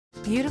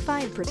Beautify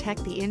and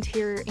protect the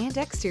interior and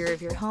exterior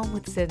of your home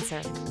with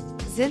Zinsser.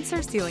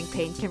 Zinsser Ceiling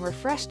Paint can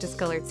refresh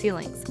discolored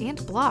ceilings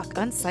and block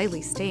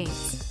unsightly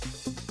stains.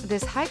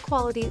 This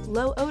high-quality,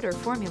 low-odor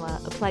formula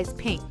applies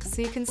pink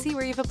so you can see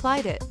where you've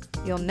applied it.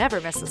 You'll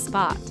never miss a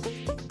spot.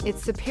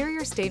 Its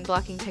superior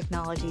stain-blocking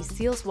technology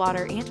seals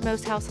water and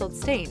most household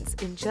stains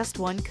in just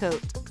one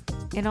coat.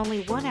 In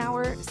only 1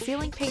 hour,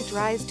 ceiling paint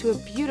dries to a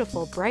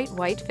beautiful bright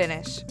white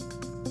finish.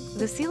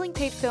 The ceiling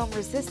paint film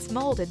resists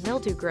mold and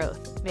mildew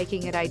growth,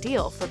 making it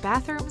ideal for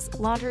bathrooms,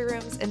 laundry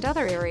rooms, and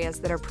other areas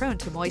that are prone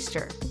to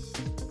moisture.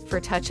 For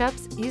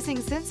touch-ups, using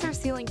Zinsser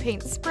Ceiling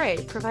Paint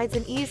Spray provides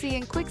an easy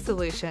and quick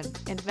solution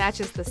and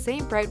matches the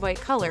same bright white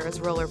color as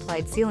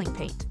roller-applied ceiling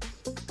paint.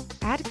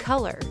 Add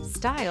color,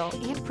 style,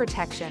 and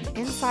protection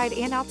inside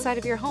and outside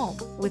of your home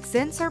with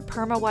Zinsser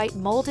PermaWhite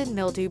Mold and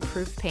Mildew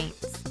Proof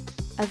Paints.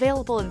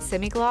 Available in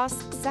semi-gloss,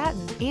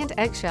 satin, and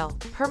eggshell,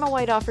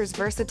 PermaWhite offers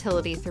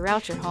versatility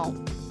throughout your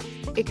home.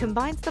 It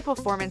combines the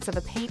performance of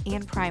a paint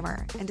and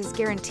primer and is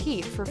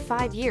guaranteed for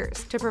 5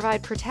 years to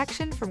provide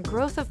protection from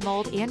growth of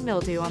mold and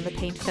mildew on the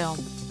paint film.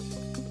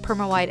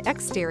 PermaWhite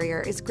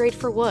Exterior is great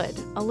for wood,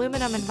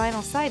 aluminum and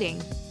vinyl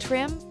siding,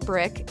 trim,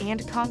 brick,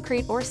 and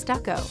concrete or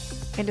stucco,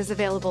 and is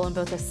available in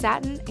both a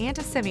satin and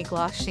a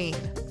semi-gloss sheen.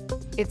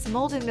 Its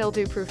mold and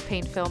mildew-proof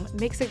paint film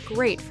makes it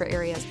great for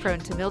areas prone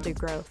to mildew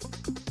growth.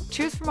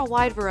 Choose from a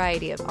wide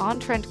variety of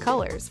on-trend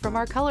colors from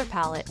our color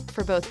palette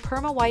for both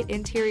PermaWhite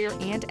interior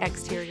and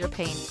exterior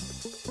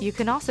paint. You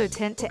can also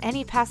tint to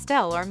any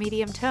pastel or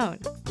medium tone.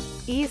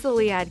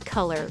 Easily add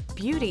color,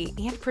 beauty,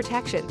 and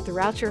protection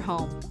throughout your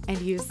home, and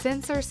use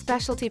Zinsser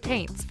specialty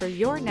paints for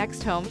your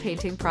next home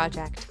painting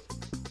project.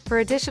 For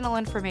additional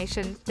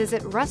information,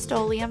 visit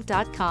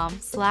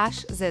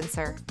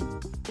Rust-Oleum.com/Zinsser.